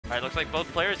Alright, looks like both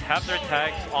players have their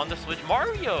tags on the Switch.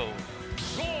 Mario!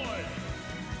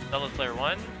 Celo's player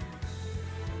 1.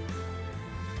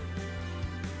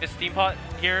 Is Steampot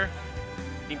here?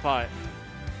 Steampot.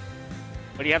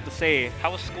 What do you have to say?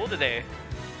 How was school today?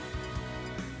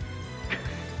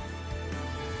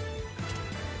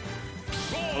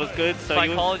 It was good. So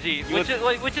Psychology,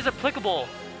 which is applicable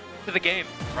to the game,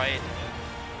 right?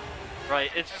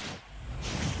 Right. It's.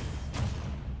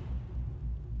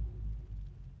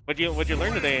 What'd you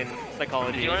learn today in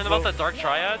psychology? Did you learn about the Dark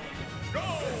Triad?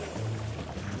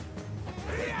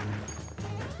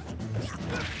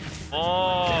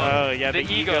 Oh yeah, the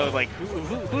ego. Like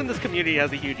who in this community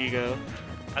has a huge ego?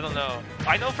 I don't know.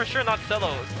 I know for sure not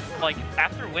Celo. Like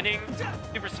after winning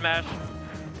Super Smash,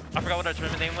 I forgot what our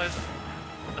tournament name was.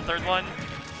 The third one,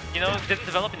 you know, didn't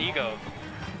develop an ego.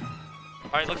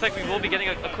 All right, looks like we will be getting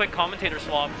a quick commentator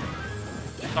swap.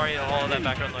 Sorry, all of that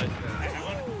background noise.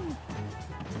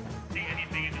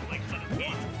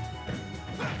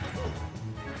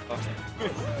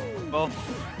 Well,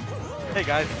 hey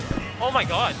guys. Oh my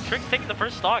god, Trix taking the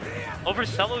first stock over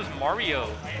Celo's Mario.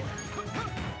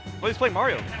 Well, he's playing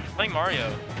Mario. He's playing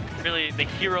Mario. Really the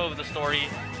hero of the story.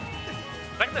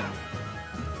 I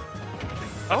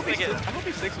hope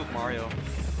he sticks with Mario.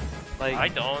 Like I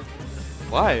don't.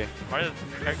 Why? Mario's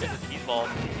character's a teasball.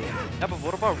 Yeah, but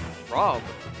what about Rob?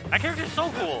 That character's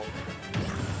so cool.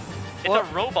 It's a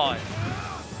robot.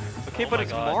 Okay, but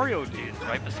it's Mario, dude.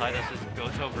 Right beside us is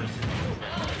Goto versus.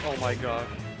 Oh my god.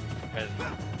 Guys.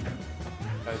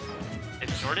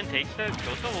 If Jordan takes it,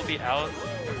 Goto will be out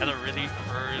at a really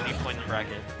early point in the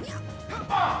bracket.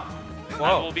 Whoa.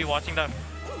 I will be watching that.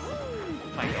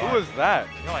 Oh my god. Who is that?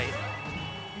 No, I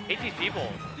hate these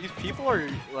people. These people are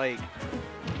like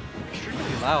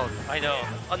extremely loud. I know.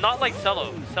 Not like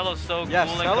Celo. Celo's so cool and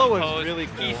Celo composed. is really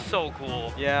cool. He's so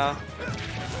cool. Yeah.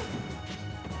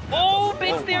 Oh,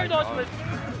 big snare dodge, but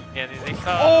yeah,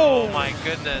 oh my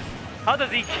goodness. How does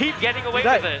he keep getting away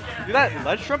with it? Dude, that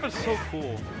ledge jump is so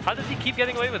cool. How does he keep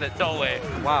getting away with it? No way.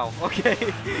 Wow, okay.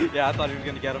 Yeah, I thought he was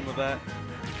going to get him with that.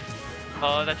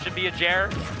 That should be a Jer.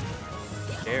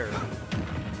 Jer.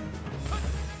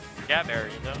 Jab air,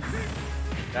 you know?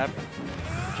 Jab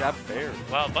bear.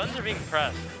 Wow, buttons are being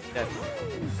pressed. Yeah.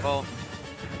 Well,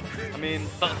 I mean...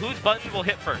 But whose button will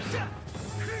hit first?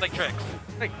 Like Trix.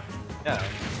 Like, yeah.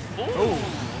 Ooh,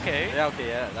 okay. Yeah, okay,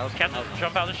 yeah. That was Can't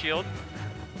jump out of the shield.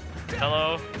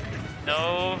 Hello.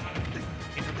 No.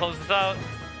 Needs to close this out.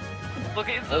 Look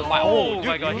at oh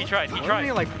my god, he tried. He tried.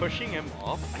 You like pushing him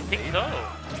off? I think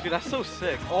so. Dude, that's so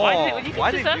sick. Oh,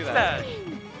 why did he do that?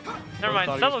 Never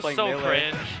mind, Celo's so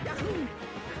melee. cringe.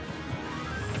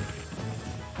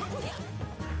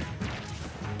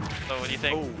 So what do you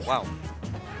think? Oh, wow.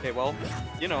 Okay, well,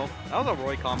 you know, that was a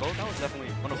Roy combo. That was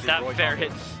definitely one of the Roy combos. That fair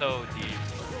hit so deep.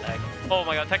 Oh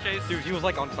my god, tech chase. Dude, he was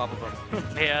like on top of him.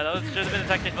 Yeah, that should have been a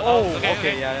tech chase. Oh,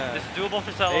 okay, yeah. This is doable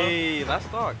for Celo. Hey, that's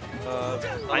stock.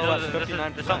 I know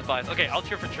this sounds biased. Okay, I'll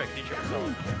cheer for Trix. You cheer for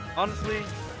Celo. Honestly,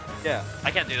 yeah.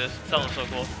 I can't do this. Celo's so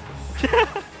cool.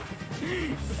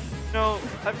 No,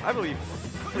 I believe.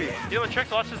 Please. You know, when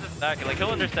Trix watches this back, like, he'll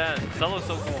understand. Celo's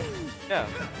so cool. Yeah.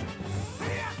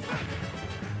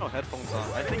 No headphones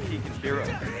on. I think he can hear us.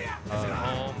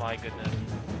 Oh my goodness.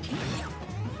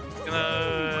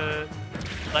 Gonna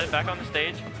let it back on the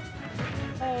stage.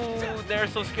 Oh, they're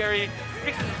so scary.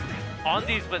 Trix is on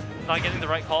these, but not getting the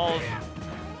right calls.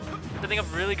 Setting up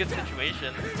really good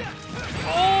situation.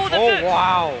 Oh, that's it!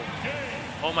 Wow.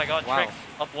 Oh my god, Trix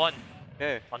up 1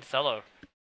 on Celo.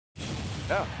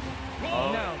 Yeah.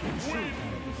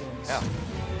 Yeah.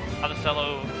 How does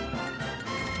Celo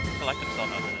collect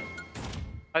himself after this?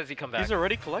 How does he come back? He's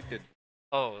already collected.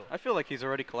 Oh. I feel like he's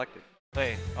already collected.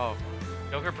 Wait. Oh.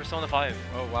 Joker Persona 5.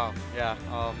 Oh wow. Yeah.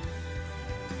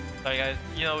 Sorry guys,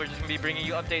 you know, we're just gonna be bringing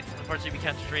you updates. Unfortunately, we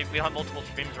can't stream. We have multiple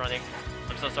streams running.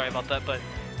 I'm so sorry about that, but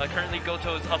currently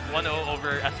Goto is up 1-0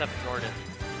 over SF Jordan.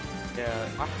 Yeah,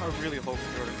 I really hope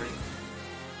Jordan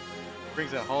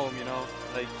brings it home, you know?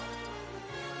 Like,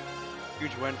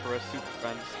 huge win for us super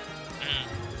friends.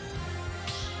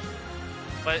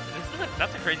 But this is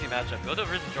that's a crazy matchup. Goto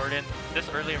versus Jordan this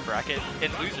early in bracket in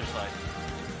loser side.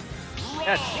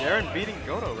 Yeah, Sharon beating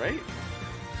Goto, right?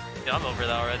 Yeah, I'm over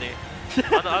that already.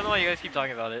 I don't know why you guys keep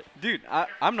talking about it. Dude,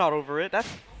 I'm not over it. That's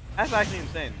actually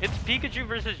insane. It's Pikachu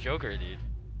versus Joker, dude.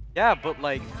 Yeah, but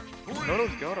like,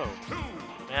 Goto's Goto.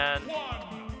 Man.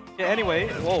 Yeah, anyway,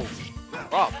 whoa.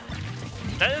 Rob.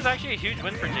 That is actually a huge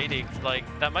win for JD. Like,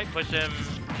 that might push him.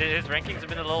 His rankings have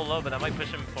been a little low, but that might push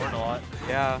him forward a lot.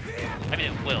 Yeah. I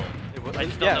mean, it will. I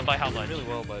just don't know by how much. It really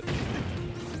will, but...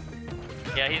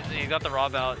 Yeah, he's got the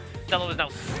Rob out. Celo is now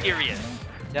serious.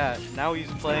 Yeah, now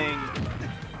he's playing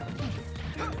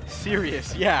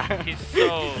serious. Yeah. He's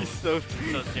so he's so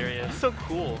serious. He's so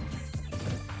cool.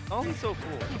 Oh, he's so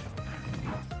cool.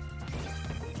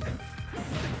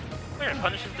 Clear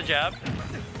punishes the jab.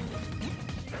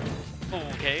 Oh,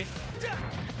 okay.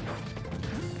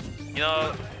 You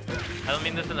know, I don't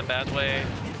mean this in a bad way.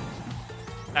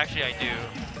 Actually, I do.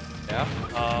 Yeah.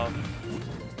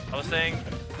 I was saying,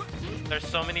 there's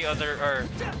so many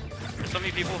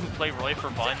people who play Roy for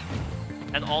fun,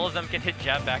 and all of them can hit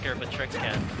jab back air, but Trix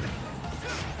can't.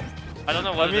 I don't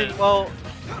know what it is. Well,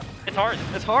 it's hard.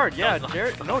 It's hard, yeah.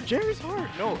 No, Jerry's hard.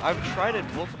 No, I've tried it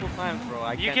multiple times, bro.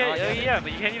 I you cannot can't. get Yeah, it.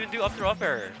 but you can't even do up throw up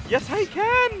air. Yes, I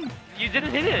can. You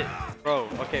didn't hit it. Bro,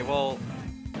 okay, well,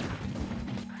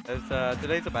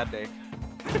 today's a bad day.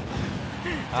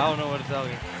 I don't know what to tell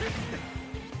you.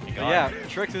 But yeah,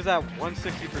 Trix is at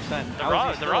 160%.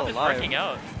 The Rob is working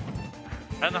out.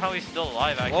 I don't know how he's still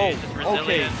alive, actually. It's just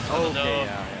resilience. I don't know.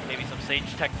 Yeah. Maybe some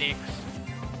sage techniques.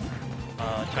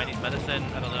 Chinese medicine.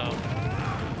 I don't know.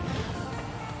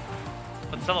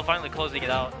 But Celo finally closing it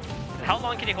out. And how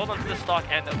long can he hold on to this stock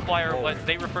and acquire what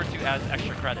they refer to as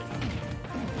extra credit?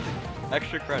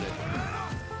 Extra credit.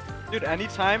 Dude,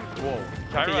 anytime... Whoa.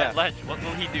 Gyro at ledge. What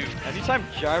will he do? Anytime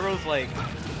Gyro's like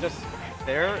just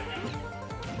there,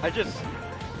 I just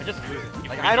lose it.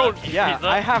 Like I don't. Yeah,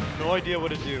 I have no idea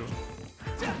what to do.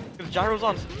 Because Gyro's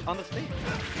on the stage.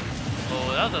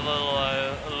 Oh, that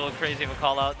was a little crazy of a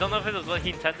call out. Don't know if it was what he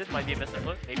intended. Might be a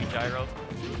misclick. Maybe Gyro.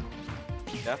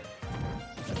 Yeah.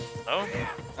 Oh.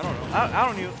 I don't know. I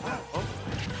don't even. Oh.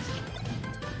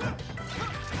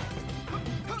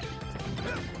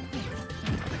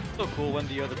 So cool when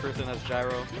the other person has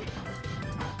Gyro.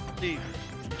 See,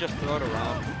 just throw it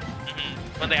around.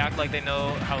 When they act like they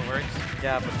know how it works.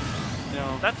 Yeah, but you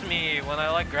know. That's me. When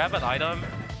I like grab an item,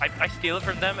 I steal it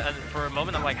from them, and for a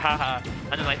moment I'm like, haha,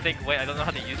 and then I think, wait, I don't know how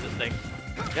to use this thing.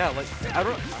 Yeah, like I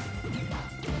don't.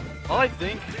 All I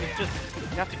think is just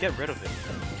you have to get rid of it.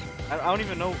 I don't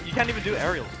even know. You can't even do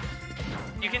aerials.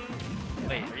 You can.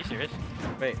 Wait, are you serious?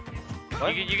 Wait.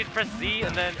 What? You can press Z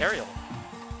and then aerial.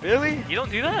 Really? You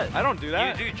don't do that. I don't do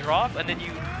that. You do drop and then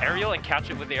you aerial and catch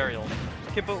it with the aerial.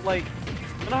 Okay, but like,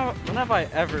 when have I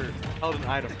ever held an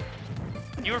item?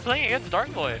 You were playing against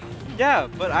Dark Boy. Yeah,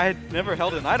 but I had never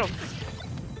held an item.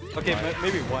 Okay,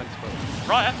 maybe once, but...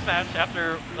 Raw F smash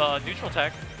after neutral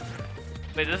tech.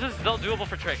 Wait, this is still doable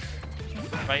for Trix,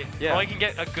 right? Yeah. Roy can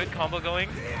get a good combo going.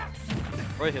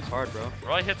 Roy hits hard, bro.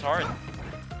 Roy hits hard.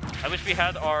 I wish we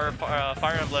had our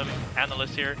Fire Emblem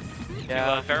analyst here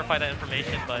to verify that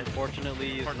information, but... Unfortunately,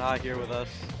 he's not here with us.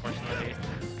 Unfortunately,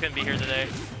 couldn't be here today.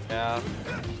 Yeah.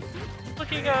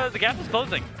 Looking, the gap is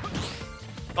closing.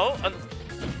 Oh,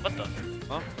 what the?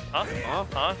 Huh? Huh? Huh?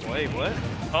 Huh? Wait, what?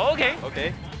 Oh, okay.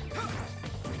 Okay.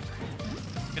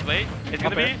 Good wait. It's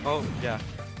gonna be. Oh, yeah.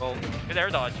 Oh. Good air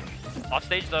dodge. Off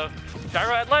stage though.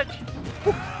 Gyro at ledge.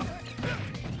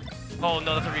 Oh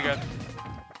no, that's a regrab.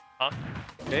 Huh?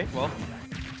 Okay, well.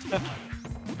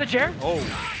 The chair? Oh.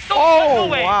 No,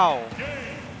 no way. Wow.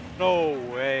 No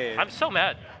way. I'm so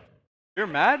mad. You're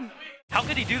mad? How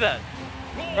could he do that?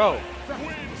 Bro.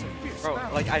 Bro,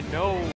 like I know.